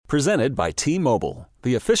Presented by T-Mobile,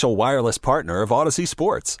 the official wireless partner of Odyssey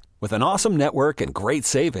Sports. With an awesome network and great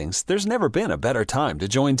savings, there's never been a better time to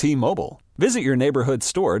join T-Mobile. Visit your neighborhood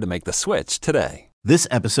store to make the switch today. This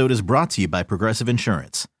episode is brought to you by Progressive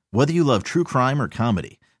Insurance. Whether you love true crime or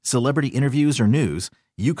comedy, celebrity interviews or news,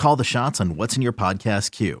 you call the shots on what's in your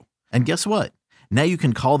podcast queue. And guess what? Now you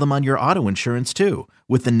can call them on your auto insurance too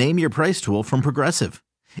with the Name Your Price tool from Progressive.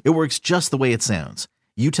 It works just the way it sounds.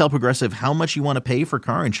 You tell Progressive how much you want to pay for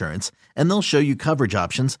car insurance, and they'll show you coverage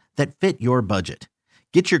options that fit your budget.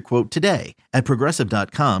 Get your quote today at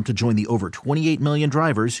Progressive.com to join the over 28 million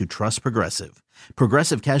drivers who trust Progressive.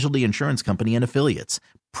 Progressive Casualty Insurance Company and Affiliates.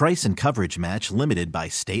 Price and coverage match limited by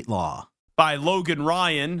state law. By Logan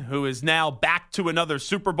Ryan, who is now back to another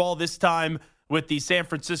Super Bowl, this time with the San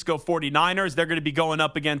Francisco 49ers. They're going to be going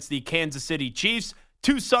up against the Kansas City Chiefs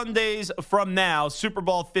 2 Sundays from now, Super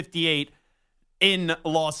Bowl 58 in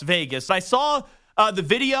Las Vegas. I saw the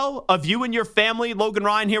video of you and your family, Logan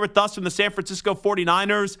Ryan, here with us from the San Francisco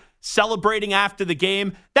 49ers, celebrating after the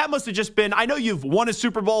game. That must have just been, I know you've won a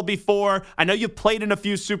Super Bowl before. I know you've played in a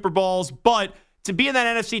few Super Bowls, but to be in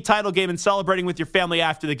that NFC title game and celebrating with your family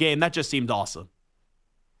after the game, that just seemed awesome.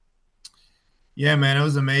 Yeah, man, it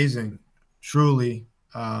was amazing. Truly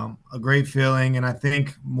a great feeling. And I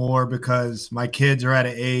think more because my kids are at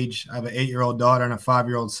an age, I have an 8-year-old daughter and a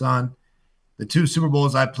 5-year-old son. The 2 Super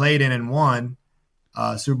Bowls I played in and won,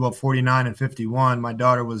 Super Bowl 49 and 51, my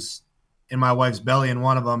daughter was in my wife's belly in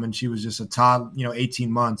one of them, and she was just a toddler,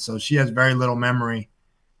 18 months. So she has very little memory.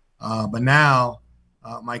 But now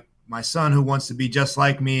my son, who wants to be just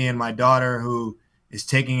like me, and my daughter, who is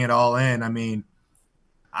taking it all in, I mean,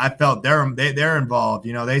 I felt they're involved.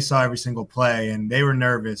 They saw every single play, and they were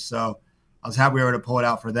nervous. So I was happy we were able to pull it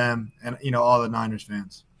out for them and, all the Niners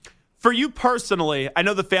fans. For you personally, I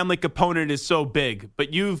know the family component is so big,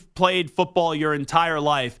 but you've played football your entire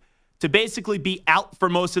life. To basically be out for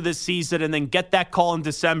most of this season and then get that call in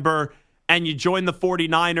December and you join the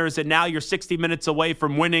 49ers and now you're 60 minutes away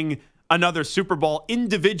from winning another Super Bowl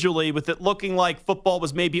individually, with it looking like football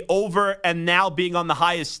was maybe over and now being on the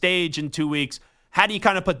highest stage in 2 weeks. How do you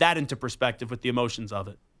kind of put that into perspective with the emotions of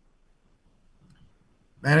it?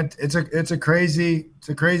 Man, it's a crazy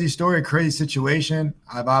story, a crazy situation.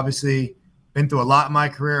 I've obviously been through a lot in my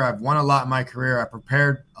career. I've won a lot in my career. I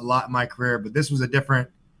prepared a lot in my career, but this was a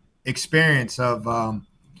different experience of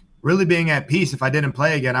really being at peace. If I didn't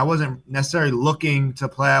play again, I wasn't necessarily looking to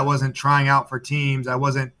play. I wasn't trying out for teams.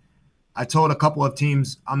 I told a couple of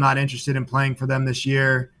teams I'm not interested in playing for them this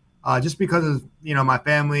year, just because of my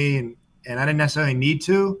family, and I didn't necessarily need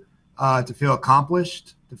to feel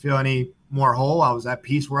accomplished, to feel any more whole. I was at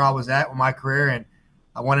peace where I was at with my career, and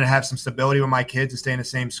I wanted to have some stability with my kids to stay in the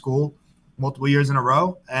same school multiple years in a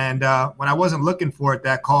row. And when I wasn't looking for it,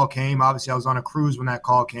 that call came. Obviously, I was on a cruise when that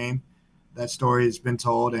call came. That story has been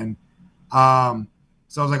told. And so I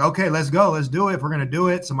was like, okay, let's go. Let's do it if we're going to do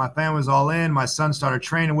it. So my family was all in. My son started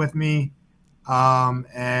training with me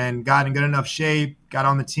and got in good enough shape, got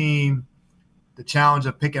on the team. The challenge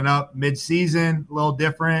of picking up mid-season, a little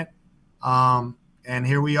different. And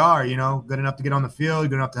here we are, good enough to get on the field,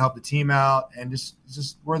 good enough to help the team out. And just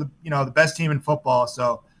we're the best team in football.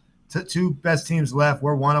 So 2 best teams left.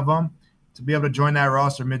 We're one of them. To be able to join that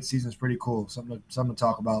roster midseason is pretty cool. Something to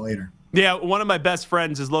talk about later. Yeah, one of my best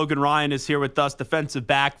friends is Logan Ryan, is here with us, defensive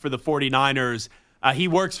back for the 49ers. He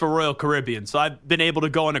works for Royal Caribbean, so I've been able to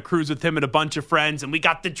go on a cruise with him and a bunch of friends, and we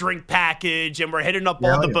got the drink package, and we're hitting up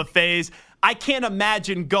all the buffets. I can't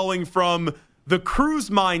imagine going from the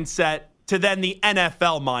cruise mindset to then the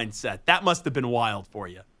NFL mindset. That must have been wild for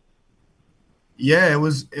you. Yeah, it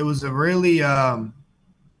was a really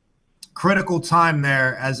critical time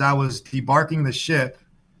there as I was debarking the ship,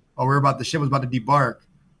 the ship was about to debark.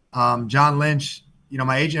 John Lynch,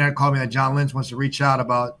 my agent had called me that John Lynch wants to reach out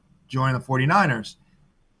about joining the 49ers.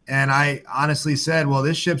 And I honestly said, well,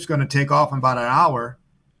 this ship's going to take off in about an hour,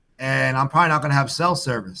 and I'm probably not going to have cell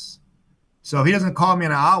service. So if he doesn't call me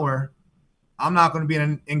in an hour, I'm not going to be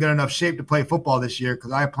in good enough shape to play football this year,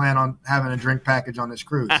 because I plan on having a drink package on this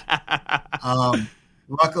cruise.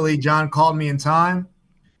 Luckily, John called me in time,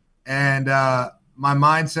 and my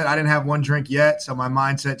mindset, I didn't have one drink yet, so my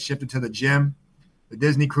mindset shifted to the gym. The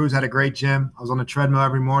Disney cruise had a great gym. I was on the treadmill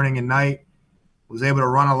every morning and night, was able to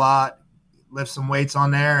run a lot, lift some weights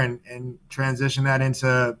on there, and transition that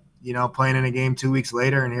into, playing in a game 2 weeks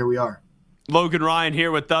later, and here we are. Logan Ryan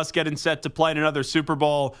here with us, getting set to play in another Super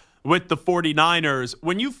Bowl with the 49ers.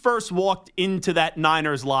 When you first walked into that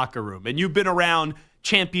Niners locker room, and you've been around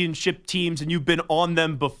championship teams and you've been on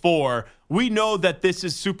them before, we know that this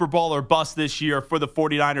is Super Bowl or bust this year for the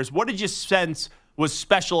 49ers. What did you sense was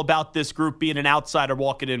special about this group being an outsider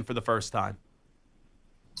walking in for the first time?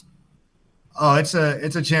 Oh, it's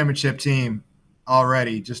a championship team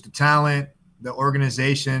already. Just the talent, the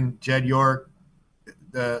organization, Jed York,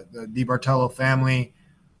 the DiBartolo family,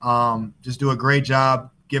 just do a great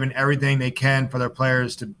job giving everything they can for their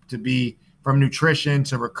players to be, from nutrition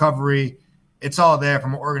to recovery. It's all there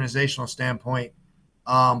from an organizational standpoint.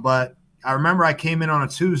 But I remember I came in on a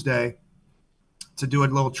Tuesday to do a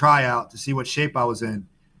little tryout to see what shape I was in.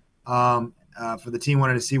 For the team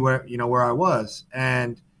wanted to see where I was.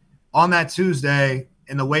 And on that Tuesday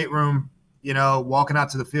in the weight room, walking out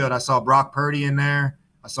to the field, I saw Brock Purdy in there.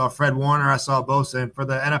 I saw Fred Warner. I saw Bosa. And for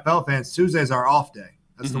the NFL fans, Tuesday's our off day.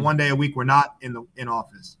 That's the one day a week we're not in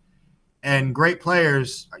office. And great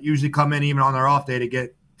players usually come in even on their off day to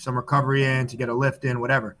get some recovery in, to get a lift in,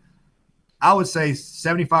 whatever. I would say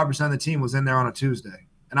 75% of the team was in there on a Tuesday.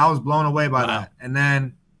 And I was blown away by that. And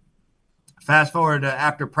then fast forward to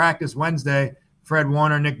after practice Wednesday, Fred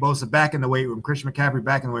Warner, Nick Bosa back in the weight room, Christian McCaffrey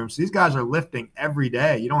back in the weight room. So these guys are lifting every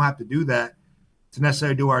day. You don't have to do that to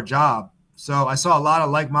necessarily do our job. So I saw a lot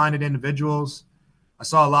of like-minded individuals. I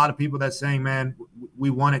saw a lot of people that saying, man, we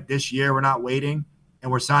won it this year. We're not waiting.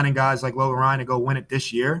 And we're signing guys like Logan Ryan to go win it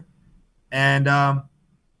this year. And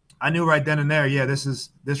I knew right then and there,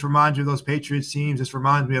 this reminds me of those Patriots teams. This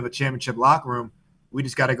reminds me of a championship locker room. We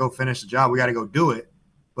just got to go finish the job. We got to go do it.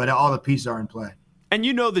 But all the pieces are in play. And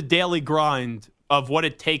the daily grind of what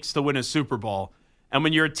it takes to win a Super Bowl. And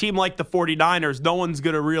when you're a team like the 49ers, no one's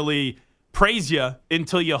going to really praise you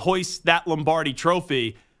until you hoist that Lombardi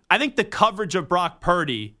trophy. I think the coverage of Brock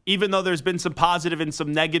Purdy, even though there's been some positive and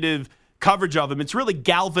some negative coverage of him, it's really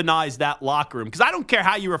galvanized that locker room. Because I don't care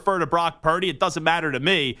how you refer to Brock Purdy. It doesn't matter to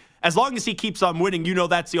me. As long as he keeps on winning,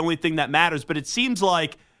 that's the only thing that matters. But it seems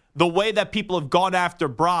like the way that people have gone after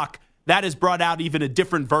Brock, that has brought out even a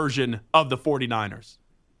different version of the 49ers.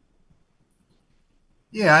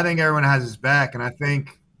 Yeah, I think everyone has his back. And I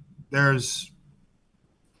think there's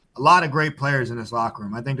a lot of great players in this locker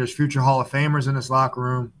room. I think there's future Hall of Famers in this locker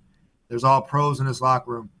room. There's all pros in this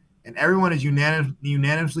locker room. And everyone is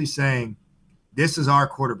unanimously saying, this is our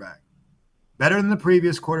quarterback. Better than the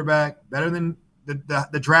previous quarterback, better than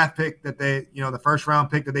the draft pick that they, the first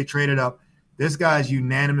round pick that they traded up. This guy's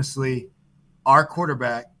unanimously our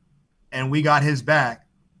quarterback, and we got his back.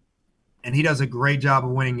 And he does a great job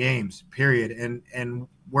of winning games, period. And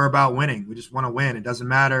we're about winning. We just want to win. It doesn't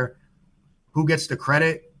matter who gets the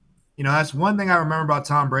credit. That's one thing I remember about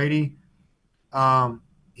Tom Brady.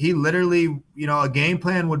 He literally, a game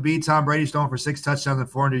plan would be Tom Brady's throwing for 6 touchdowns and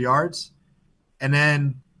 400 yards. And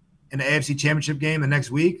then in the AFC Championship game the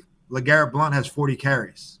next week, LeGarrette Blount has 40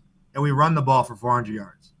 carries. And we run the ball for 400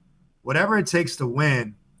 yards. Whatever it takes to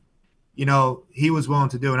win, he was willing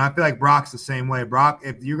to do. And I feel like Brock's the same way. Brock,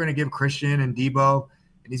 if you're going to give Christian and Debo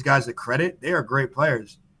and these guys the credit, they are great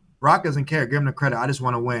players. Brock doesn't care. Give them the credit. I just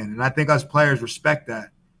want to win. And I think us players respect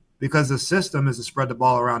that because the system is to spread the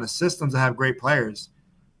ball around. The system's to have great players.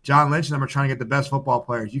 John Lynch and them are trying to get the best football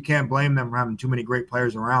players. You can't blame them for having too many great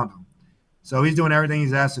players around them. So he's doing everything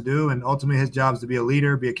he's asked to do, and ultimately his job is to be a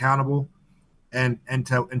leader, be accountable, and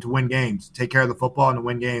to win games, take care of the football and to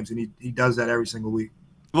win games, and he does that every single week.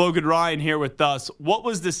 Logan Ryan here with us. What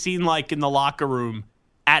was the scene like in the locker room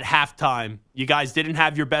at halftime? You guys didn't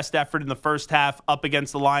have your best effort in the first half up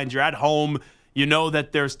against the Lions. You're at home. You know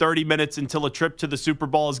that there's 30 minutes until a trip to the Super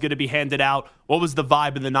Bowl is going to be handed out. What was the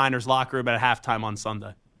vibe in the Niners locker room at halftime on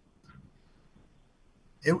Sunday?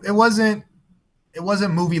 It wasn't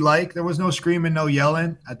movie-like. There was no screaming, no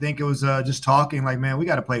yelling. I think it was just talking like, man, we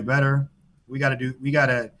got to play better. We got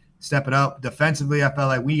to step it up. Defensively, I felt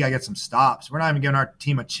like we got to get some stops. We're not even giving our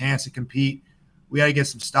team a chance to compete. We got to get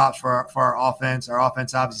some stops for our offense. Our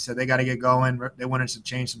offense obviously said they got to get going. They wanted to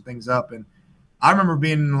change some things up. And I remember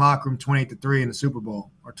being in the locker room 28-3 in the Super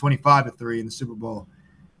Bowl or 25-3 in the Super Bowl.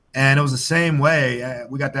 And it was the same way.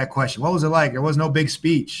 We got that question. What was it like? There was no big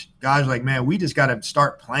speech. Guys were like, man, we just got to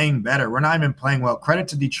start playing better. We're not even playing well. Credit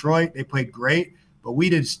to Detroit. They played great, but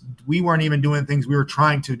we weren't even doing things we were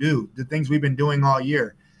trying to do, the things we've been doing all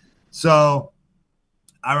year. So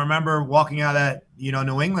I remember walking out of that,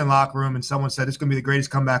 New England locker room, and someone said, it's going to be the greatest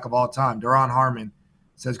comeback of all time. Duron Harmon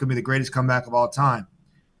said it's going to be the greatest comeback of all time.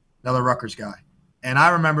 Another Rutgers guy. And I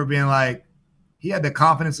remember being like, he had the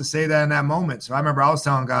confidence to say that in that moment. So I remember I was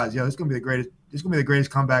telling guys, this is going to be the greatest. This is going to be the greatest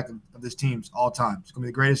comeback of this team's all time. It's going to be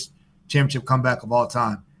the greatest championship comeback of all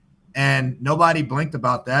time. And nobody blinked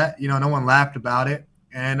about that. No one laughed about it.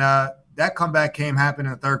 And that comeback happened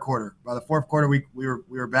in the third quarter. By the fourth quarter, we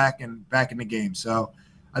were back in the game. So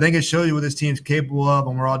I think it shows you what this team's capable of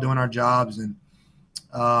when we're all doing our jobs. And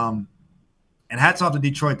And hats off to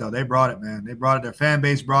Detroit, though. They brought it, man. They brought it. Their fan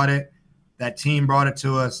base brought it. That team brought it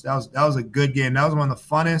to us. That was a good game. That was one of the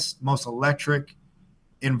funnest, most electric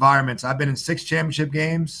environments. I've been in 6 championship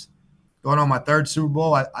games, going on my 3rd Super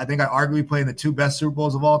Bowl. I think I arguably played in the 2 best Super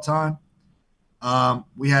Bowls of all time.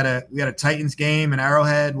 We had a Titans game in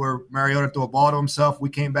Arrowhead where Mariota threw a ball to himself. We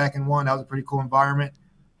came back and won. That was a pretty cool environment.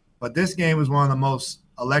 But this game was one of the most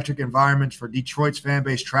electric environments for Detroit's fan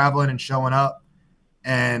base traveling and showing up,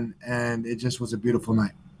 and it just was a beautiful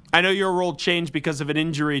night. I know your role changed because of an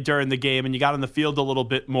injury during the game, and you got on the field a little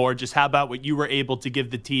bit more. Just how about what you were able to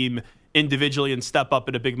give the team individually and step up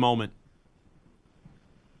at a big moment?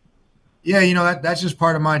 Yeah, that's just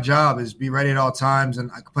part of my job is be ready at all times,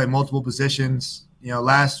 and I can play multiple positions.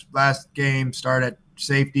 Last game started at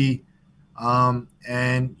safety,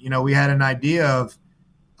 and we had an idea of,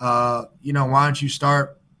 why don't you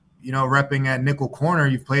start, repping at nickel corner?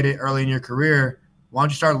 You've played it early in your career. Why don't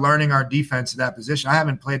you start learning our defense at that position? I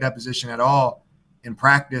haven't played that position at all in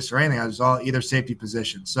practice or anything. I was all either safety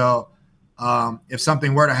position. So if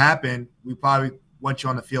something were to happen, we probably want you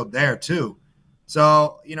on the field there too.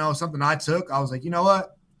 So, something I took, I was like, you know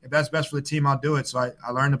what? If that's best for the team, I'll do it. So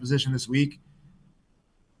I learned the position this week.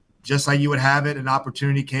 Just like you would have it, an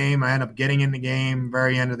opportunity came. I ended up getting in the game,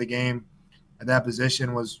 very end of the game at that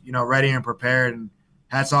position, was, ready and prepared. And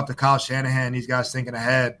hats off to Kyle Shanahan. These guys thinking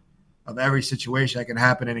ahead of every situation that can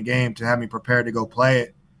happen in a game to have me prepared to go play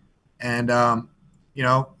it. And,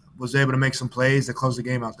 was able to make some plays to close the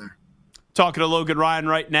game out there. Talking to Logan Ryan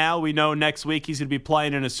right now. We know next week he's going to be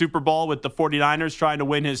playing in a Super Bowl with the 49ers, trying to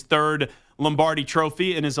win his 3rd Lombardi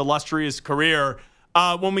trophy in his illustrious career.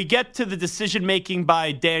 When we get to the decision-making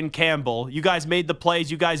by Dan Campbell, you guys made the plays,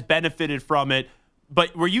 you guys benefited from it,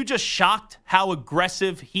 but were you just shocked how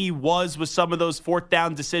aggressive he was with some of those 4th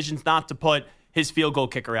down decisions not to put his field goal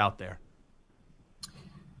kicker out there?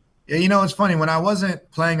 Yeah, it's funny. When I wasn't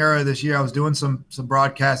playing earlier this year, I was doing some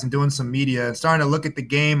broadcasting, doing some media, and starting to look at the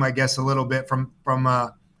game, I guess, a little bit from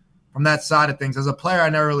that side of things. As a player, I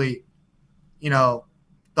never really,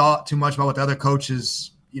 thought too much about what the other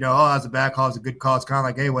coaches, that's a bad call, it's a good call. It's kind of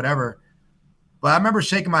like, hey, whatever. But I remember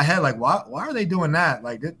shaking my head like, why are they doing that?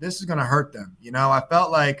 Like, this is going to hurt them. I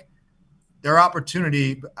felt like their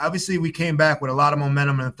opportunity, obviously we came back with a lot of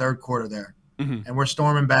momentum in the 3rd quarter there. Mm-hmm. And we're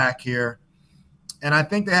storming back here. And I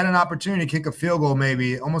think they had an opportunity to kick a field goal,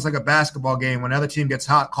 maybe almost like a basketball game. When the other team gets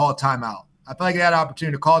hot, call a timeout. I feel like they had an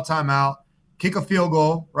opportunity to call a timeout, kick a field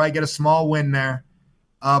goal, right, get a small win there.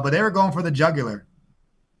 But they were going for the jugular.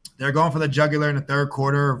 They were going for the jugular in the 3rd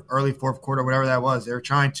quarter, early 4th quarter, whatever that was. They were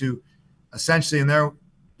trying to essentially, in their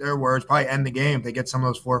words, probably end the game if they get some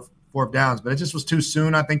of those fourth downs. But it just was too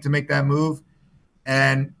soon, I think, to make that move.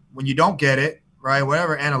 And when you don't get it, right,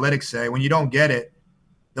 whatever analytics say, when you don't get it,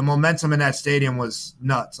 the momentum in that stadium was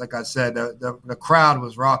nuts. Like I said, the crowd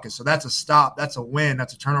was raucous. So that's a stop. That's a win.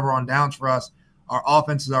 That's a turnover on downs for us. Our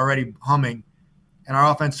offense is already humming, and our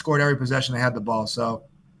offense scored every possession they had the ball. So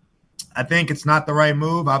I think it's not the right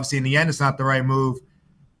move. Obviously, in the end, it's not the right move.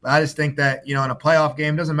 But I just think that, in a playoff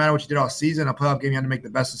game, it doesn't matter what you did all season. In a playoff game, you have to make the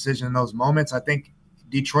best decision in those moments. I think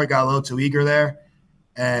Detroit got a little too eager there,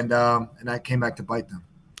 and that came back to bite them.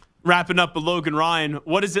 Wrapping up with Logan Ryan,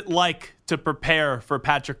 what is it like to prepare for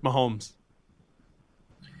Patrick Mahomes?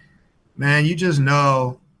 Man, you just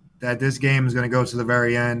know that this game is going to go to the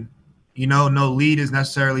very end. No lead is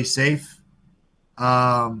necessarily safe.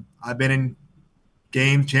 I've been in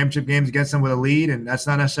championship games against him with a lead, and that's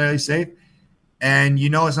not necessarily safe. And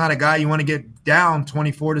it's not a guy you want to get down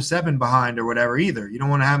 24-7 behind or whatever either. You don't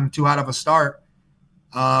want to have him too hot of a start,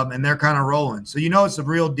 and they're kind of rolling. So it's a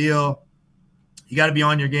real deal. You got to be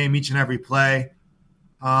on your game each and every play.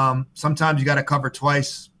 Sometimes you got to cover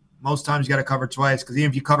twice. Most times you got to cover twice because even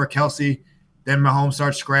if you cover Kelsey, then Mahomes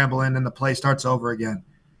starts scrambling and the play starts over again.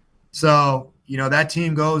 So, that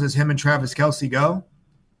team goes as him and Travis Kelsey go.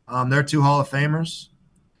 They're 2 Hall of Famers.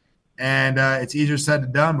 And it's easier said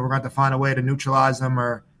than done, but we're going to have to find a way to neutralize them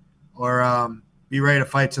or be ready to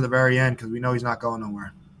fight to the very end because we know he's not going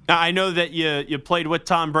nowhere. I know that you played with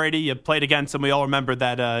Tom Brady. You played against him. We all remember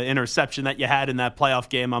that interception that you had in that playoff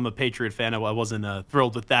game. I'm a Patriot fan. I wasn't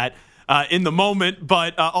thrilled with that in the moment,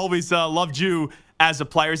 but always loved you as a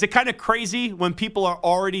player. Is it kind of crazy when people are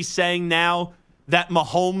already saying now that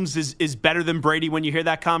Mahomes is better than Brady when you hear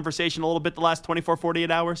that conversation a little bit the last 24, 48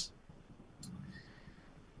 hours?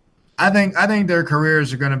 I think their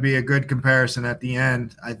careers are going to be a good comparison at the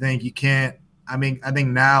end. I think you can't – I think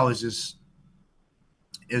now is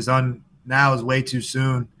way too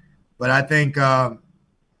soon. But I think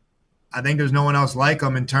there's no one else like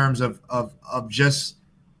him in terms of just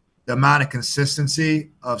the amount of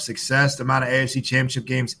consistency of success, the amount of AFC championship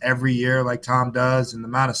games every year like Tom does, and the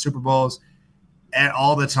amount of Super Bowls and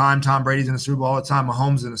all the time. Tom Brady's in the Super Bowl all the time.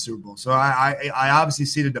 Mahomes in the Super Bowl. So I obviously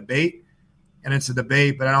see the debate, and it's a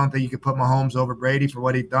debate, but I don't think you could put Mahomes over Brady for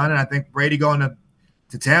what he's done. And I think Brady going to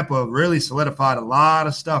Tampa really solidified a lot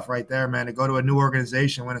of stuff right there, man. To go to a new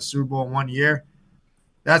organization, win a Super Bowl in 1 year,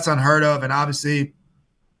 that's unheard of. And obviously,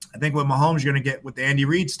 I think with Mahomes, you're going to get with the Andy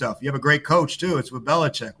Reid stuff. You have a great coach, too. It's with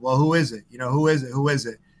Belichick. Well, who is it? Who is it? Who is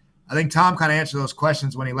it? I think Tom kind of answered those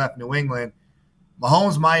questions when he left New England.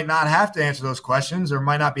 Mahomes might not have to answer those questions or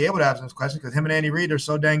might not be able to answer those questions because him and Andy Reid are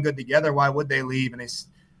so dang good together. Why would they leave?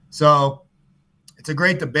 So it's a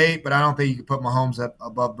great debate, but I don't think you can put Mahomes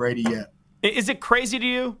above Brady yet. Is it crazy to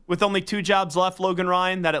you, with only 2 jobs left, Logan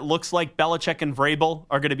Ryan, that it looks like Belichick and Vrabel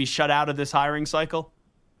are going to be shut out of this hiring cycle?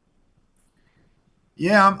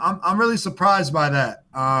 Yeah, I'm really surprised by that.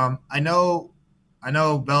 I know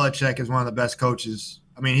Belichick is one of the best coaches.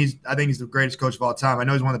 I think he's the greatest coach of all time. I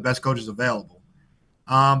know he's one of the best coaches available.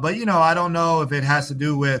 But I don't know if it has to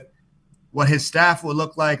do with what his staff would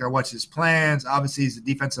look like or what's his plans. Obviously, he's a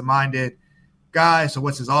defensive-minded guy, so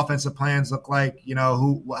what's his offensive plans look like?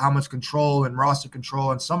 How much control and roster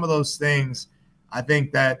control, and some of those things. I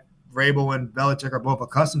think that Vrabel and Belichick are both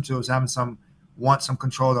accustomed to is having some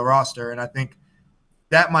control of the roster, and I think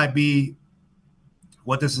that might be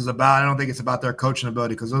what this is about. I don't think it's about their coaching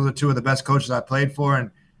ability because those are 2 of the best coaches I played for,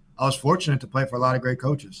 and I was fortunate to play for a lot of great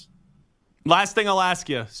coaches. Last thing I'll ask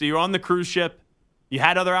you. So you're on the cruise ship. You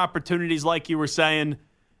had other opportunities like you were saying,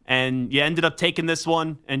 and you ended up taking this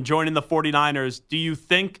one and joining the 49ers. Do you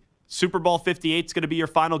think Super Bowl 58 is going to be your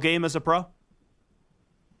final game as a pro?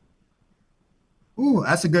 Ooh,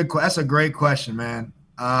 that's a great question, man.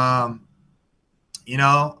 We'll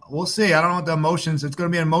see. I don't know what the emotions. It's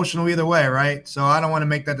going to be emotional either way, right? So I don't want to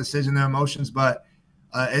make that decision. Their emotions, but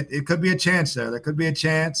it could be a chance there. There could be a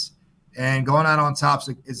chance. And going out on top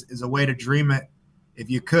is a way to dream it if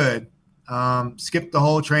you could. Skip the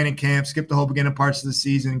whole training camp, skip the whole beginning parts of the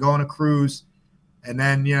season, go on a cruise, and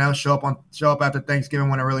then show up after Thanksgiving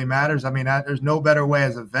when it really matters. There's no better way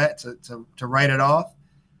as a vet to write it off.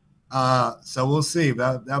 So we'll see.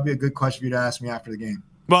 That'll be a good question for you to ask me after the game.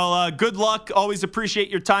 Well, good luck. Always appreciate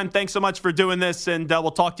your time. Thanks so much for doing this, and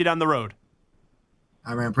we'll talk to you down the road.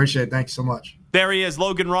 All right, man. Appreciate it. Thanks so much. There he is,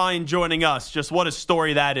 Logan Ryan joining us. Just what a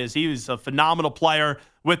story that is. He was a phenomenal player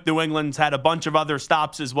with New England, had a bunch of other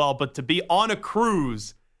stops as well. But to be on a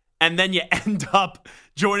cruise and then you end up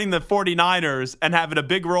joining the 49ers and having a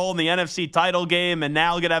big role in the NFC title game and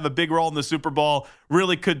now going to have a big role in the Super Bowl,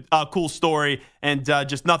 really cool story, and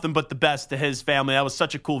just nothing but the best to his family. That was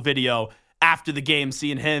such a cool video after the game,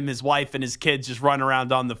 seeing him, his wife, and his kids just run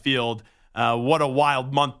around on the field. What a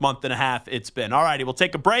wild month and a half it's been. All righty, we'll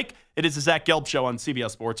take a break. It is the Zach Gelb Show on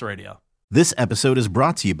CBS Sports Radio. This episode is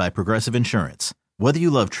brought to you by Progressive Insurance. Whether you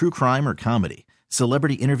love true crime or comedy,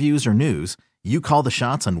 celebrity interviews or news, you call the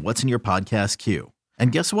shots on what's in your podcast queue.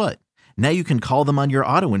 And guess what? Now you can call them on your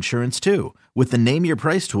auto insurance too with the Name Your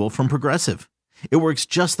Price tool from Progressive. It works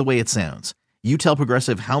just the way it sounds. You tell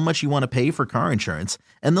Progressive how much you want to pay for car insurance,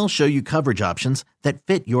 and they'll show you coverage options that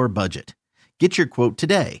fit your budget. Get your quote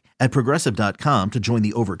today at Progressive.com to join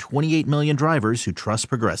the over 28 million drivers who trust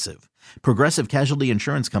Progressive. Progressive Casualty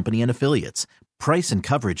Insurance Company and Affiliates. Price and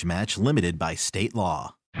coverage match limited by state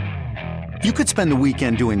law. You could spend the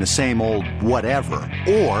weekend doing the same old whatever,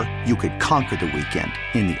 or you could conquer the weekend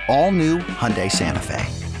in the all-new Hyundai Santa Fe.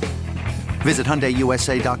 Visit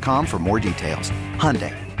HyundaiUSA.com for more details.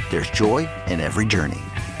 Hyundai, there's joy in every journey.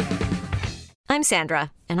 I'm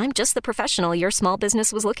Sandra, and I'm just the professional your small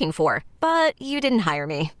business was looking for. But you didn't hire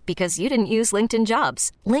me because you didn't use LinkedIn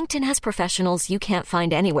Jobs. LinkedIn has professionals you can't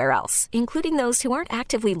find anywhere else, including those who aren't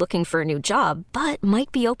actively looking for a new job, but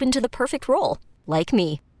might be open to the perfect role, like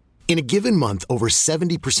me. In a given month, over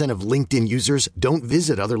 70% of LinkedIn users don't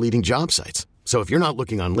visit other leading job sites. So if you're not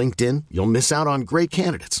looking on LinkedIn, you'll miss out on great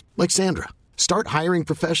candidates like Sandra. Start hiring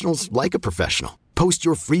professionals like a professional. Post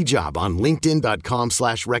your free job on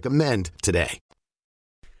linkedin.com/recommend today.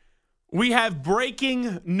 We have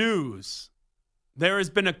breaking news. There has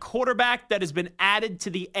been a quarterback that has been added to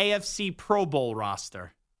the AFC Pro Bowl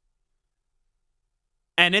roster.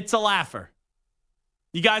 And it's a laugher.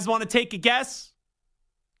 You guys want to take a guess?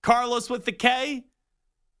 Carlos with the K?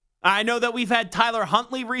 I know that we've had Tyler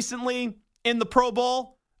Huntley recently in the Pro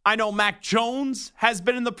Bowl. I know Mac Jones has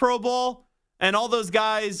been in the Pro Bowl. And all those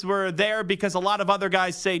guys were there because a lot of other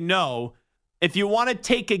guys say no. If you want to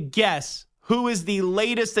take a guess, who is the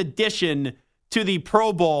latest addition to the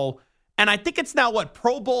Pro Bowl? And I think it's now,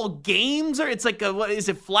 Pro Bowl games? Or it's like, what is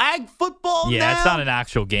it, flag football now? It's not an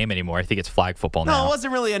actual game anymore. I think it's flag football now. No, it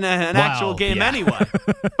wasn't really an actual game anyway.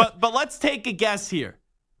 But let's take a guess here.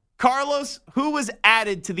 Carlos, who was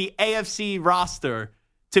added to the AFC roster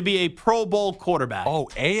to be a Pro Bowl quarterback? Oh,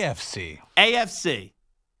 AFC. AFC.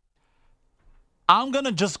 I'm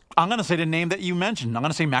gonna say the name that you mentioned. I'm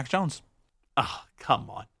gonna say Mac Jones. Oh,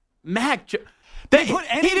 come on. Mac Jones. They put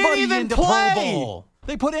anybody even in the play. Pro Bowl.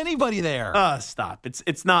 They put anybody there. Stop.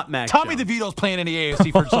 It's not Mac Tommy Jones. DeVito's playing in the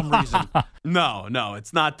AFC for some reason. No,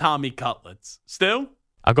 it's not Tommy Cutlets. Stu?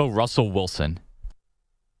 I'll go Russell Wilson.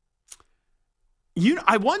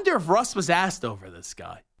 I wonder if Russ was asked over this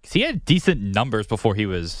guy. Because he had decent numbers before he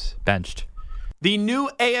was benched. The new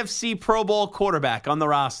AFC Pro Bowl quarterback on the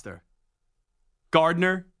roster,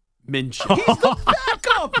 Gardner Minshew. He's the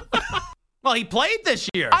backup. Well, he played this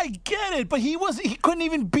year. I get it, but he couldn't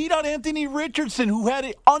even beat out Anthony Richardson, who had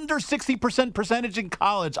an under 60% percentage in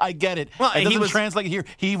college. I get it. Well, it doesn't translate here.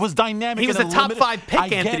 He was dynamic. He was a top 5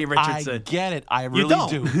 pick, Anthony Richardson. I get it. I really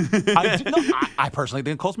do. I personally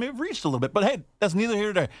think Colts may have reached a little bit, but hey, that's neither here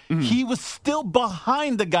nor there. Mm-hmm. He was still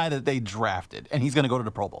behind the guy that they drafted, and he's going to go to the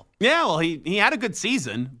Pro Bowl. Yeah, well, he had a good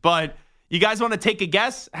season, but you guys want to take a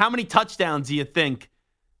guess? How many touchdowns do you think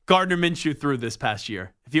Gardner Minshew threw this past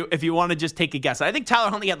year? If you want to just take a guess. I think Tyler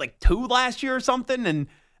Huntley had like 2 last year or something,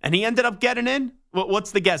 and he ended up getting in.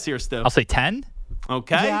 What's the guess here, Stu? I'll say 10.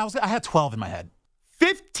 Okay. Yeah, I had 12 in my head.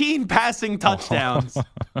 15 passing touchdowns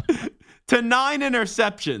to 9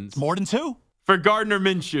 interceptions. More than 2. For Gardner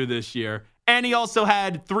Minshew this year. And he also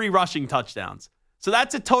had 3 rushing touchdowns. So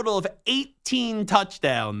that's a total of 18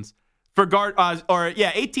 touchdowns for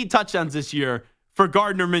 18 touchdowns this year for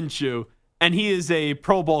Gardner Minshew. And he is a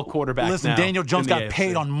Pro Bowl quarterback. Listen, now Daniel Jones got AFC.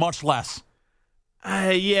 paid on much less.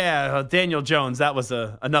 Daniel Jones, that was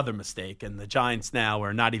another mistake. And the Giants now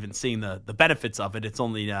are not even seeing the benefits of it. It's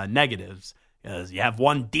only negatives. You have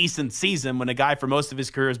one decent season when a guy for most of his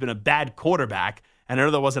career has been a bad quarterback. And I know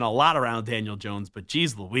there wasn't a lot around Daniel Jones, but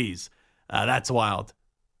geez Louise, that's wild.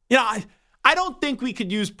 I don't think we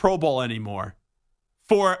could use Pro Bowl anymore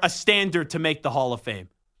for a standard to make the Hall of Fame.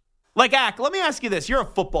 Like, let me ask you this. You're a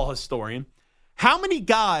football historian. How many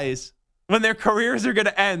guys, when their careers are going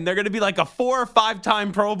to end, they're going to be like a 4 or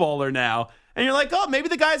 5-time Pro Bowler now? And you're like, oh, maybe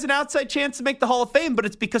the guy's an outside chance to make the Hall of Fame, but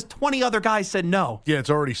it's because 20 other guys said no. Yeah, it's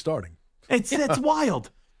already starting. It's wild.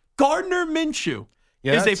 Gardner Minshew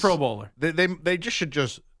is a Pro Bowler. They just should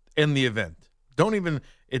just end the event. Don't even.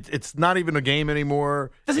 It's not even a game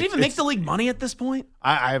anymore. Does it even make the league money at this point?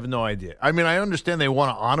 I have no idea. I mean, I understand they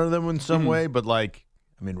want to honor them in some way, but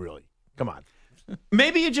really, come on.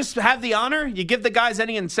 Maybe you just have the honor. You give the guys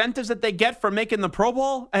any incentives that they get for making the Pro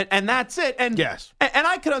Bowl, and that's it. And yes, and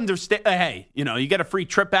I could understand. Hey, you get a free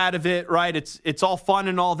trip out of it, right? It's all fun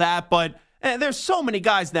and all that, but there's so many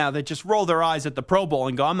guys now that just roll their eyes at the Pro Bowl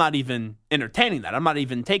and go, "I'm not even entertaining that. I'm not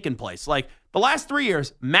even taking place." Like the last 3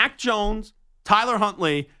 years, Mac Jones, Tyler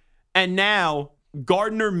Huntley, and now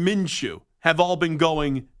Gardner Minshew have all been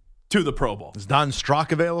going to the Pro Bowl. Is Don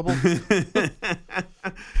Strock available?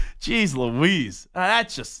 Jeez Louise.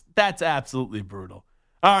 That's absolutely brutal.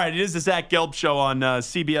 All right, it is the Zach Gelb Show on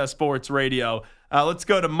CBS Sports Radio. Let's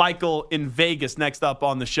go to Michael in Vegas next up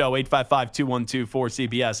on the show,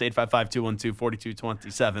 855-212-4CBS,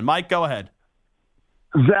 855-212-4227. Mike, go ahead.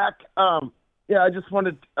 Zach, I just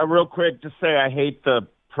wanted real quick to say I hate the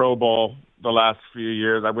Pro Bowl the last few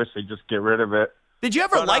years. I wish they'd just get rid of it. Did you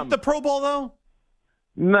ever like the Pro Bowl, though?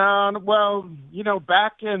 No, well,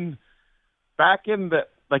 back in the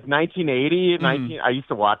 1980, I used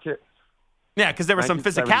to watch it. Yeah, because there was some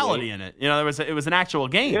physicality in it. It was an actual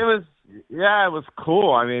game. It was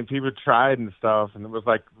cool. I mean, people tried and stuff, and it was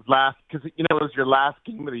like because it was your last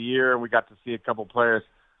game of the year, and we got to see a couple players.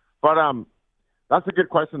 But that's a good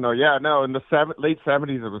question, though. Yeah, no, in the late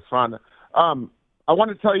 70s, it was fun. I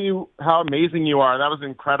want to tell you how amazing you are. That was an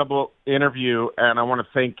incredible interview, and I want to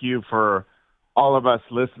thank you for all of us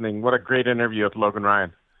listening. What a great interview with Logan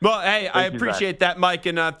Ryan. Well, hey, I appreciate that, Mike,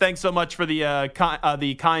 and thanks so much for the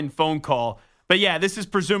kind phone call. But yeah, this is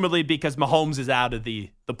presumably because Mahomes is out of the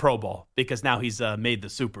Pro Bowl because now he's made the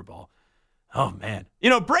Super Bowl. Oh man,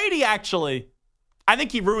 Brady actually, I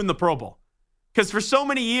think he ruined the Pro Bowl because for so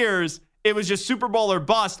many years it was just Super Bowl or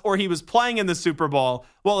bust, or he was playing in the Super Bowl.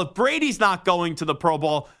 Well, if Brady's not going to the Pro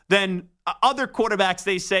Bowl, then other quarterbacks,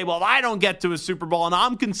 they say, well, I don't get to a Super Bowl, and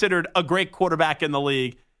I'm considered a great quarterback in the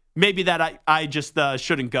league. Maybe that I just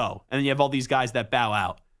shouldn't go. And then you have all these guys that bow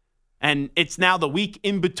out. And it's now the week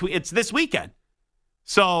in between. It's this weekend.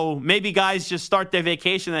 So maybe guys just start their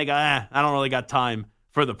vacation and they go, I don't really got time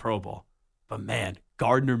for the Pro Bowl. But, man,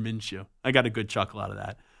 Gardner Minshew. I got a good chuckle out of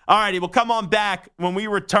that. All righty, we'll come on back. When we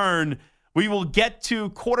return, we will get to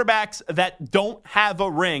quarterbacks that don't have a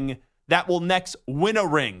ring that will next win a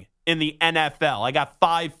ring in the NFL. I got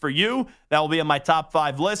 5 for you. That will be on my top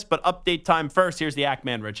 5 list, but update time first. Here's the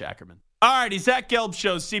Ackman, Rich Ackerman. All righty, Zach Gelb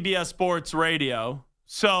Show, CBS Sports Radio.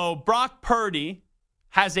 So Brock Purdy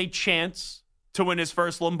has a chance to win his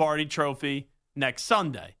first Lombardi Trophy next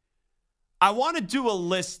Sunday. I want to do a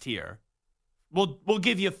list here. We'll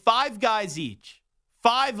give you 5 guys each.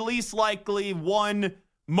 5 least likely, 1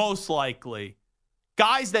 most likely.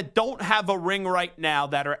 Guys that don't have a ring right now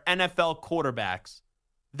that are NFL quarterbacks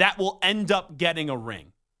that will end up getting a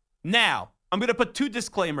ring. Now, I'm going to put 2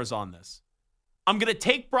 disclaimers on this. I'm going to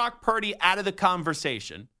take Brock Purdy out of the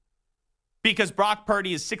conversation because Brock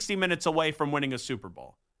Purdy is 60 minutes away from winning a Super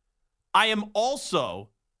Bowl. I am also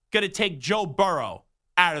going to take Joe Burrow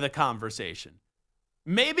out of the conversation.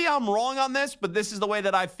 Maybe I'm wrong on this, but this is the way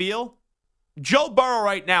that I feel. Joe Burrow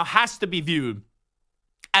right now has to be viewed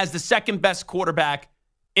as the second best quarterback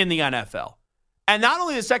in the NFL. And not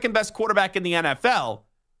only the second best quarterback in the NFL,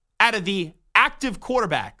 out of the active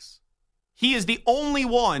quarterbacks, he is the only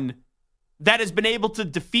one that has been able to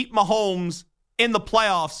defeat Mahomes in the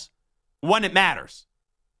playoffs when it matters.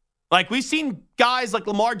 Like, we've seen guys like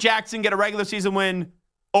Lamar Jackson get a regular season win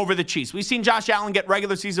over the Chiefs. We've seen Josh Allen get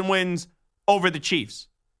regular season wins over the Chiefs.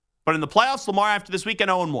 But in the playoffs, Lamar after this weekend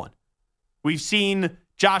 0-1. We've seen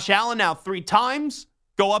Josh Allen now 3 times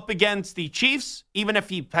go up against the Chiefs. Even if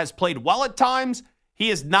he has played well at times, he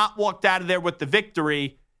has not walked out of there with the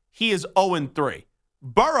victory. He is 0-3.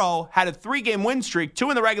 Burrow had a 3-game win streak, 2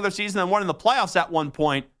 in the regular season and 1 in the playoffs at one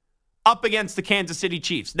point, up against the Kansas City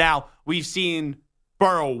Chiefs. Now, we've seen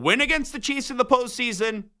Burrow win against the Chiefs in the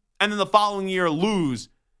postseason, and then the following year lose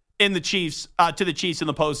in the Chiefs to the Chiefs in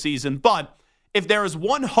the postseason. But if there is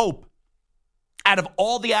one hope out of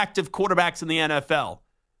all the active quarterbacks in the NFL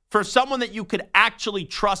for someone that you could actually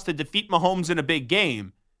trust to defeat Mahomes in a big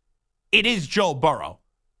game, it is Joe Burrow,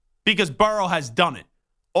 because Burrow has done it.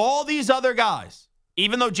 All these other guys,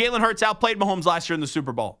 even though Jalen Hurts outplayed Mahomes last year in the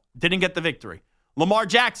Super Bowl, didn't get the victory. Lamar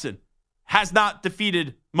Jackson has not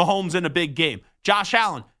defeated Mahomes in a big game. Josh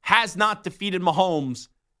Allen has not defeated Mahomes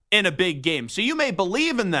in a big game. So you may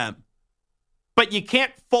believe in them, but you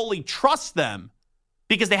can't fully trust them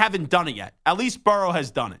because they haven't done it yet. At least Burrow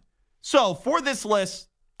has done it. So for this list,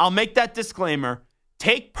 I'll make that disclaimer.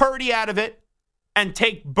 Take Purdy out of it and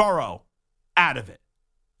take Burrow out of it.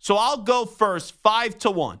 So I'll go first,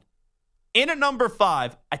 5-1. In at number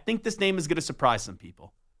 5, I think this name is going to surprise some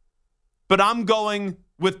people. But I'm going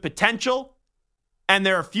with potential. And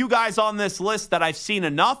there are a few guys on this list that I've seen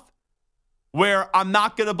enough where I'm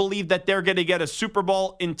not going to believe that they're going to get a Super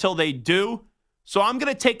Bowl until they do. So I'm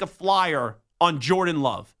going to take a flyer on Jordan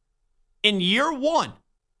Love. In year 1,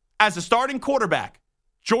 as a starting quarterback,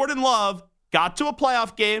 Jordan Love got to a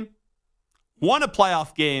playoff game, won a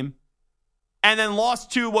playoff game, and then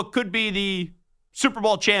lost to what could be the Super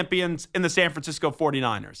Bowl champions in the San Francisco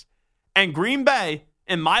 49ers. And Green Bay,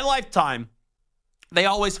 in my lifetime, they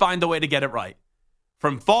always find a way to get it right.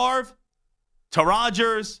 From Favre to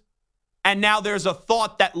Rodgers, and now there's a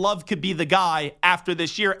thought that Love could be the guy after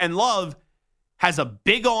this year. And Love has a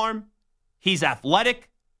big arm. He's athletic.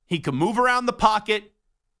 He can move around the pocket.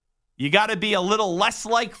 You got to be a little less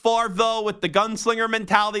like Favre, though, with the gunslinger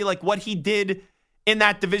mentality, like what he did in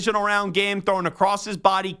that divisional round game, throwing across his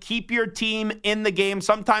body. Keep your team in the game.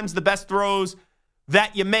 Sometimes the best throws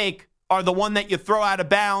that you make are the one that you throw out of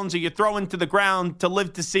bounds or you throw into the ground to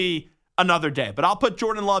live to see another day. But I'll put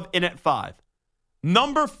Jordan Love in at 5.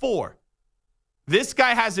 Number 4, this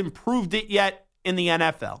guy hasn't improved it yet in the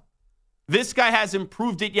NFL. This guy hasn't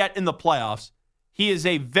improved it yet in the playoffs. He is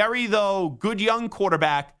a very, though, good young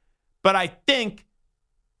quarterback, but I think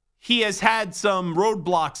he has had some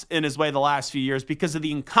roadblocks in his way the last few years because of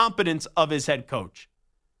the incompetence of his head coach.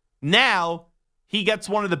 Now, he gets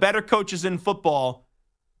one of the better coaches in football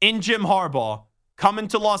in Jim Harbaugh coming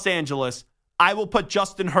to Los Angeles. I will put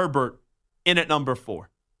Justin Herbert in at number 4.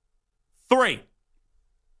 3,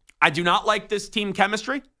 I do not like this team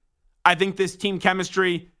chemistry. I think this team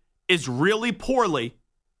chemistry is really poorly,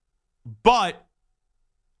 but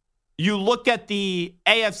you look at the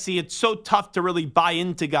AFC, it's so tough to really buy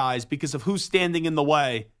into guys because of who's standing in the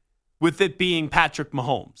way, with it being Patrick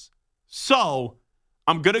Mahomes. So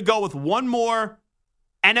I'm going to go with one more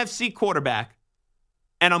NFC quarterback,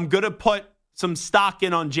 and I'm going to put some stock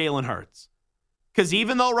in on Jalen Hurts. Because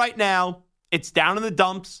even though right now it's down in the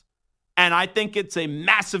dumps, and I think it's a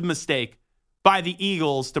massive mistake by the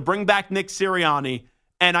Eagles to bring back Nick Sirianni,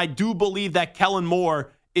 and I do believe that Kellen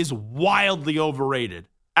Moore is wildly overrated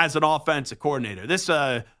as an offensive coordinator. This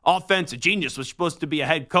offensive genius was supposed to be a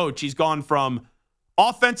head coach. He's gone from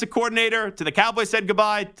offensive coordinator to the Cowboys said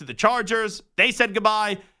goodbye, to the Chargers, they said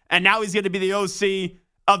goodbye, and now he's going to be the OC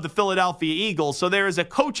of the Philadelphia Eagles. So there is a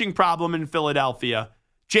coaching problem in Philadelphia.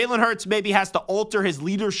 Jalen Hurts maybe has to alter his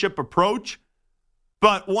leadership approach,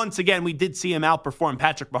 but once again, we did see him outperform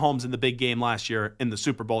Patrick Mahomes in the big game last year in the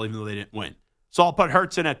Super Bowl, even though they didn't win. So I'll put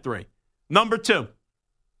Hurts in at 3. Number 2.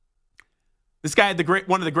 This guy had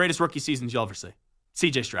one of the greatest rookie seasons you'll ever see.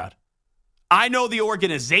 C.J. Stroud. I know the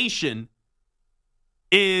organization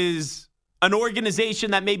is an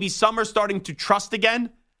organization that maybe some are starting to trust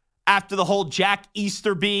again after the whole Jack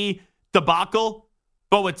Easterby debacle.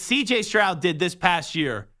 But what C.J. Stroud did this past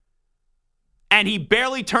year, and he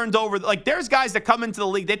barely turned over. Like, there's guys that come into the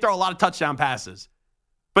league, they throw a lot of touchdown passes.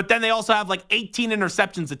 But then they also have like 18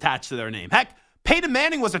 interceptions attached to their name. Heck, Peyton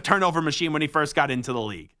Manning was a turnover machine when he first got into the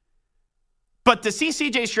league. But to see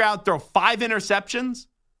C.J. Stroud throw 5 interceptions,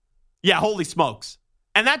 yeah, holy smokes.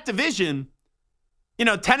 And that division,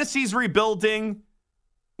 Tennessee's rebuilding.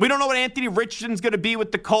 We don't know what Anthony Richardson's going to be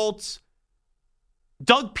with the Colts.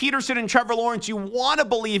 Doug Peterson and Trevor Lawrence, you want to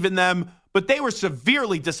believe in them, but they were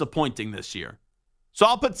severely disappointing this year. So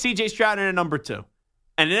I'll put C.J. Stroud in at number 2.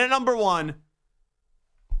 And in at number 1,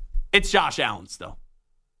 it's Josh Allen still.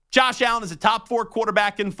 Josh Allen is a top 4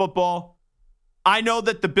 quarterback in football. I know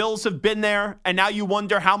that the Bills have been there, and now you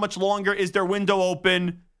wonder how much longer is their window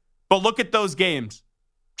open. But look at those games.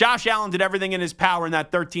 Josh Allen did everything in his power in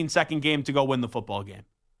that 13-second game to go win the football game.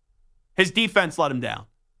 His defense let him down.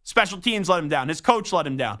 Special teams let him down. His coach let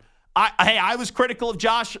him down. I was critical of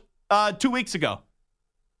Josh 2 weeks ago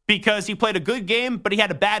because he played a good game, but he had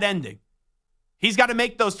a bad ending. He's got to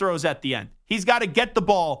make those throws at the end. He's got to get the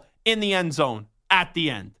ball in the end zone at the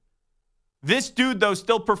end. This dude, though,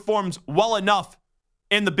 still performs well enough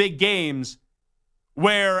in the big games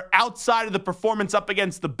where outside of the performance up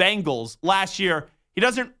against the Bengals last year, he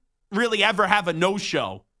doesn't really ever have a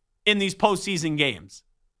no-show in these postseason games.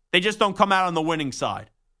 They just don't come out on the winning side.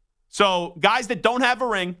 So guys that don't have a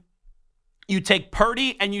ring, you take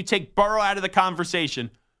Purdy and you take Burrow out of the conversation.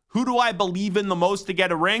 Who do I believe in the most to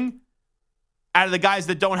get a ring? Out of the guys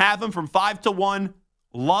that don't have them, from 5 to 1,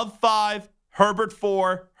 Love 5, Herbert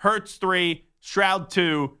 4, Hurts 3, Stroud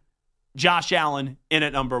 2, Josh Allen in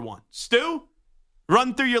at number 1. Stu,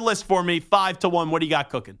 run through your list for me, 5 to 1. What do you got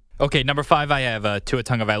cooking? Okay, number 5, I have Tua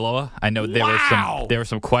Tagovailoa. I know there were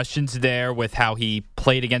some questions there with how he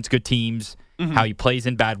played against good teams, how he plays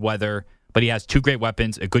in bad weather, but he has 2 great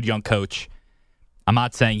weapons, a good young coach. I'm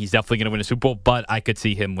not saying he's definitely going to win a Super Bowl, but I could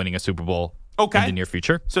see him winning a Super Bowl in the near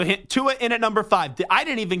future. So Tua in at number 5. I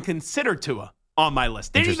didn't even consider Tua on my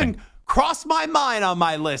list. Didn't even cross my mind on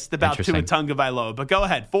my list about Tua Tagovailoa. But go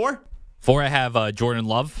ahead. 4? 4, I have Jordan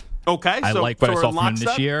Love. Okay. I like what I saw from him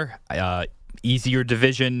this year. Easier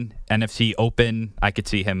division, NFC open. I could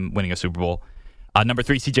see him winning a Super Bowl. Number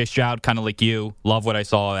 3, C.J. Stroud, kind of like you. Love what I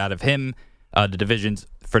saw out of him. The division's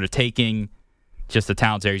for the taking. Just the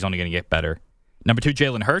talent there. He's only going to get better. Number 2,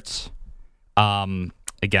 Jalen Hurts.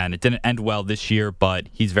 Again, it didn't end well this year, but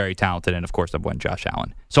he's very talented. And, of course, I've won Josh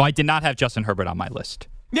Allen. So I did not have Justin Herbert on my list.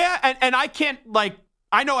 Yeah, and I can't,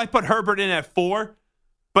 I know I put Herbert in at 4,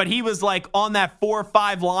 but he was, on that 4 or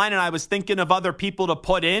 5 line, and I was thinking of other people to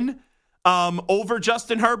put in over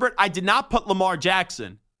Justin Herbert. I did not put Lamar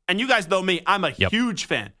Jackson. And you guys know me, I'm a huge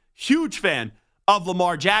fan of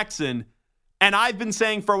Lamar Jackson. And I've been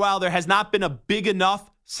saying for a while there has not been a big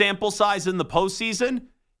enough sample size in the postseason.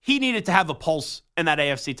 He needed to have a pulse in that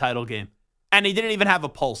AFC title game. And he didn't even have a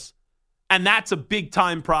pulse. And that's a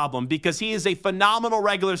big-time problem because he is a phenomenal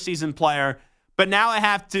regular season player. But now I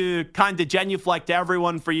have to kind of genuflect to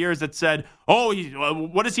everyone for years that said,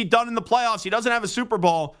 what has he done in the playoffs? He doesn't have a Super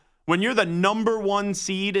Bowl. When you're the number 1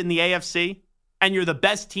 seed in the AFC and you're the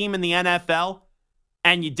best team in the NFL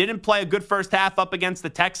and you didn't play a good first half up against the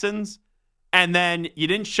Texans and then you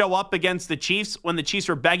didn't show up against the Chiefs when the Chiefs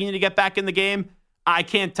were begging you to get back in the game, I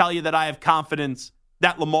can't tell you that I have confidence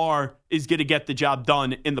that Lamar is going to get the job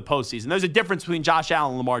done in the postseason. There's a difference between Josh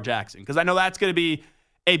Allen and Lamar Jackson because I know that's going to be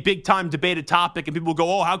a big-time debated topic, and people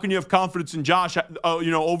go, how can you have confidence in Josh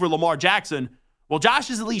over Lamar Jackson? Well, Josh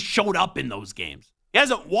has at least showed up in those games. He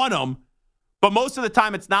hasn't won them, but most of the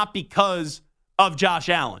time it's not because of Josh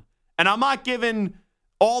Allen. And I'm not giving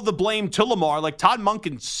all the blame to Lamar. Todd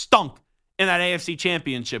Monken stunk in that AFC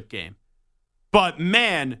Championship game. But,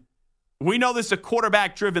 man, we know this is a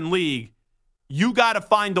quarterback-driven league. You got to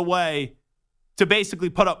find a way to basically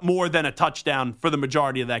put up more than a touchdown for the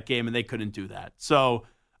majority of that game, and they couldn't do that. So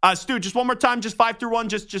Stu, just one more time, just 5 through 1.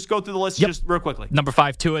 Just go through the list just real quickly. Number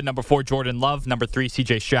 5, Tua. Number 4, Jordan Love. Number 3,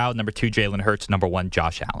 C.J. Stroud. Number 2, Jalen Hurts. Number 1,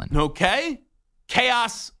 Josh Allen. Okay.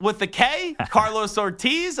 Chaos with the K. Carlos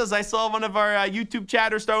Ortiz, as I saw one of our YouTube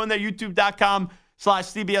chatters throw in there,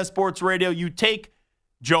 youtube.com/CBS Sports Radio. You take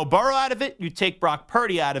Joe Burrow out of it. You take Brock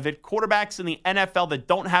Purdy out of it. Quarterbacks in the NFL that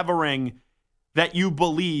don't have a ring that you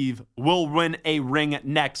believe will win a ring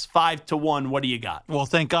next. 5 to 1. What do you got? Well,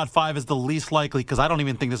 thank God 5 is the least likely because I don't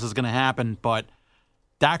even think this is going to happen. But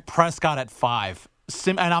Dak Prescott at 5.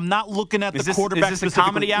 And I'm not looking at the quarterback. Is this a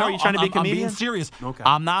comedy hour? Are you trying to be a comedian? I'm being serious. Okay.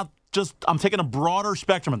 I'm taking a broader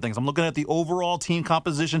spectrum of things. I'm looking at the overall team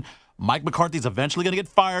composition. Mike McCarthy's eventually going to get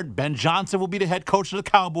fired. Ben Johnson will be the head coach of the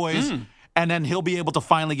Cowboys. And then he'll be able to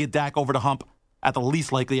finally get Dak over the hump. At the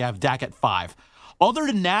least likely, I have Dak at 5. Other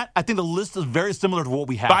than that, I think the list is very similar to what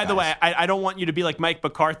we have. By the way, I don't want you to be like Mike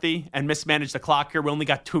McCarthy and mismanage the clock here. We only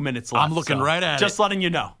got 2 minutes left. I'm looking right at it. Just letting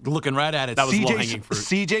you know. Looking right at it. That was low-hanging fruit.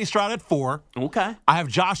 C.J. Stroud at 4. Okay. I have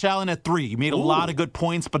Josh Allen at 3. You made a lot of good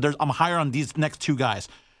points, but I'm higher on these next 2 guys.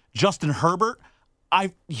 Justin Herbert,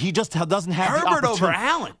 he just doesn't have Herbert the over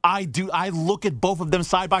Allen. I do. I look at both of them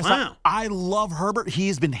side by side. Wow. I love Herbert. He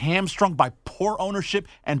has been hamstrung by poor ownership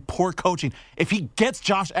and poor coaching. If he gets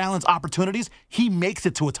Josh Allen's opportunities, he makes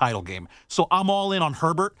it to a title game. So I'm all in on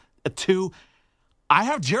Herbert at 2. I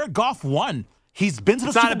have Jared Goff 1. He's been to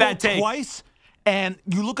the Super Bowl twice, and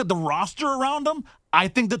you look at the roster around him. I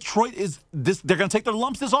think Detroit is this. They're going to take their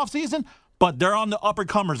lumps this offseason. But they're on the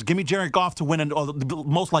upper-comers. Give me Jared Goff to win,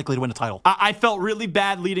 most likely to win the title. I felt really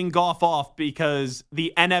bad leading Goff off because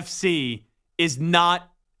the NFC is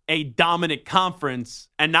not a dominant conference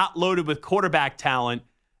and not loaded with quarterback talent.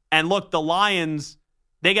 And look, the Lions,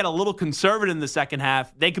 they get a little conservative in the second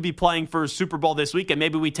half. They could be playing for a Super Bowl this week, and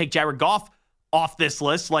maybe we take Jared Goff off this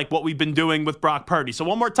list like what we've been doing with Brock Purdy. So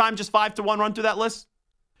one more time, just 5 to 1, run through that list.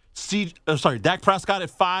 Dak Prescott at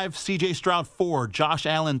 5, C.J. Stroud 4, Josh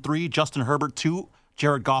Allen 3, Justin Herbert 2,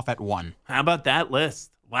 Jared Goff at 1. How about that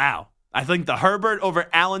list? Wow. I think the Herbert over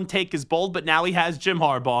Allen take is bold, but now he has Jim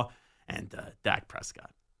Harbaugh and Dak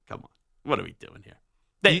Prescott. Come on. What are we doing here?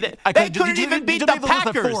 They couldn't even beat the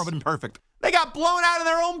Packers. 4 would have been perfect. They got blown out of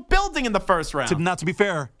their own building in the first round. Not to be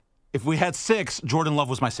fair, if we had 6, Jordan Love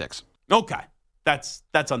was my 6. Okay. That's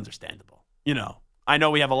understandable. You know, I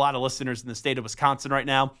know we have a lot of listeners in the state of Wisconsin right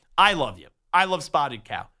now. I love you. I love Spotted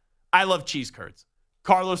Cow. I love cheese curds.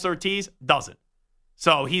 Carlos Ortiz doesn't.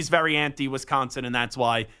 So he's very anti-Wisconsin, and that's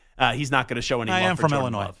why he's not going to show any love. I am for from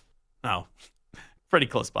Jordan Illinois. Love. No, pretty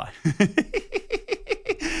close by.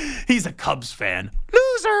 He's a Cubs fan.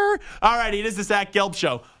 Loser. All right, it is the Zach Gelb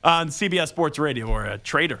Show on CBS Sports Radio, or a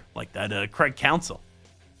trader like that, Craig Counsell.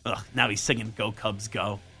 Now he's singing Go Cubs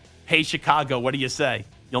Go. Hey, Chicago, what do you say?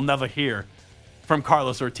 You'll never hear from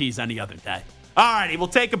Carlos Ortiz any other day. All righty, we'll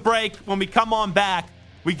take a break. When we come on back,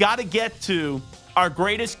 we got to get to our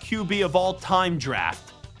greatest QB of all time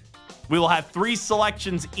draft. We will have 3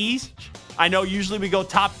 selections each. I know usually we go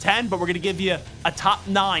top 10, but we're going to give you a top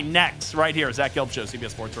 9 next, right here. Zach Gelb Show,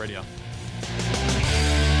 CBS Sports Radio.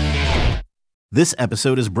 This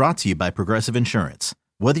episode is brought to you by Progressive Insurance.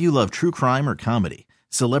 Whether you love true crime or comedy,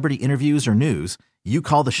 celebrity interviews or news, you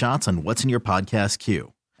call the shots on what's in your podcast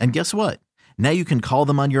queue. And guess what? Now you can call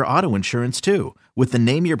them on your auto insurance too with the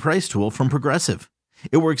Name Your Price tool from Progressive.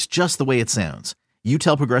 It works just the way it sounds. You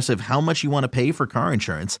tell Progressive how much you want to pay for car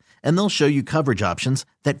insurance, and they'll show you coverage options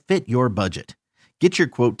that fit your budget. Get your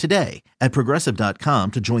quote today at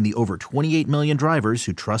Progressive.com to join the over 28 million drivers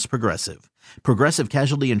who trust Progressive. Progressive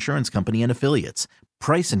Casualty Insurance Company and Affiliates.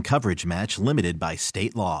 Price and coverage match limited by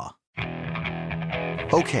state law.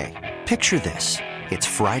 Okay, picture this. It's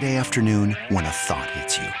Friday afternoon when a thought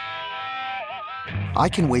hits you. I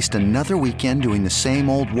can waste another weekend doing the same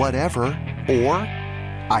old whatever, or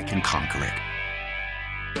I can conquer it.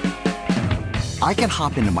 I can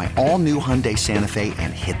hop into my all-new Hyundai Santa Fe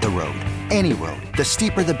and hit the road. Any road. The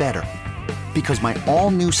steeper, the better. Because my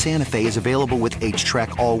all-new Santa Fe is available with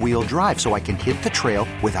H-Track all-wheel drive, so I can hit the trail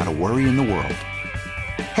without a worry in the world.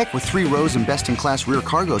 Heck, with 3 rows and best-in-class rear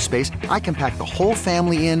cargo space, I can pack the whole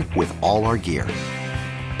family in with all our gear.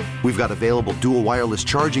 We've got available dual wireless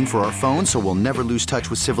charging for our phones, so we'll never lose touch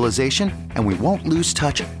with civilization, and we won't lose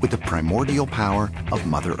touch with the primordial power of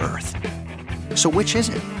Mother Earth. So which is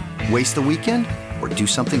it? Waste the weekend or do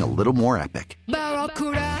something a little more epic?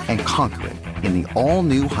 And conquer it in the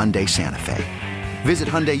all-new Hyundai Santa Fe. Visit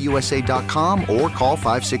HyundaiUSA.com or call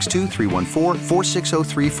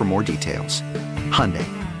 562-314-4603 for more details. Hyundai,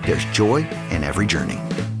 there's joy in every journey.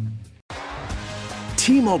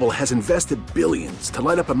 T-Mobile has invested billions to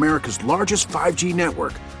light up America's largest 5G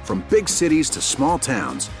network, from big cities to small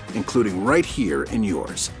towns, including right here in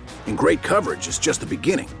yours. And great coverage is just the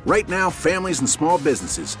beginning. Right now, families and small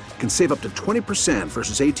businesses can save up to 20%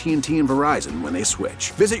 versus AT&T and Verizon when they switch.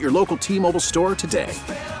 Visit your local T-Mobile store today.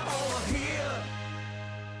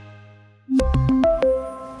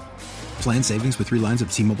 Plan savings with 3 lines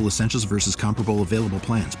of T-Mobile Essentials versus comparable available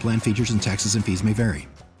plans. Plan features and taxes and fees may vary.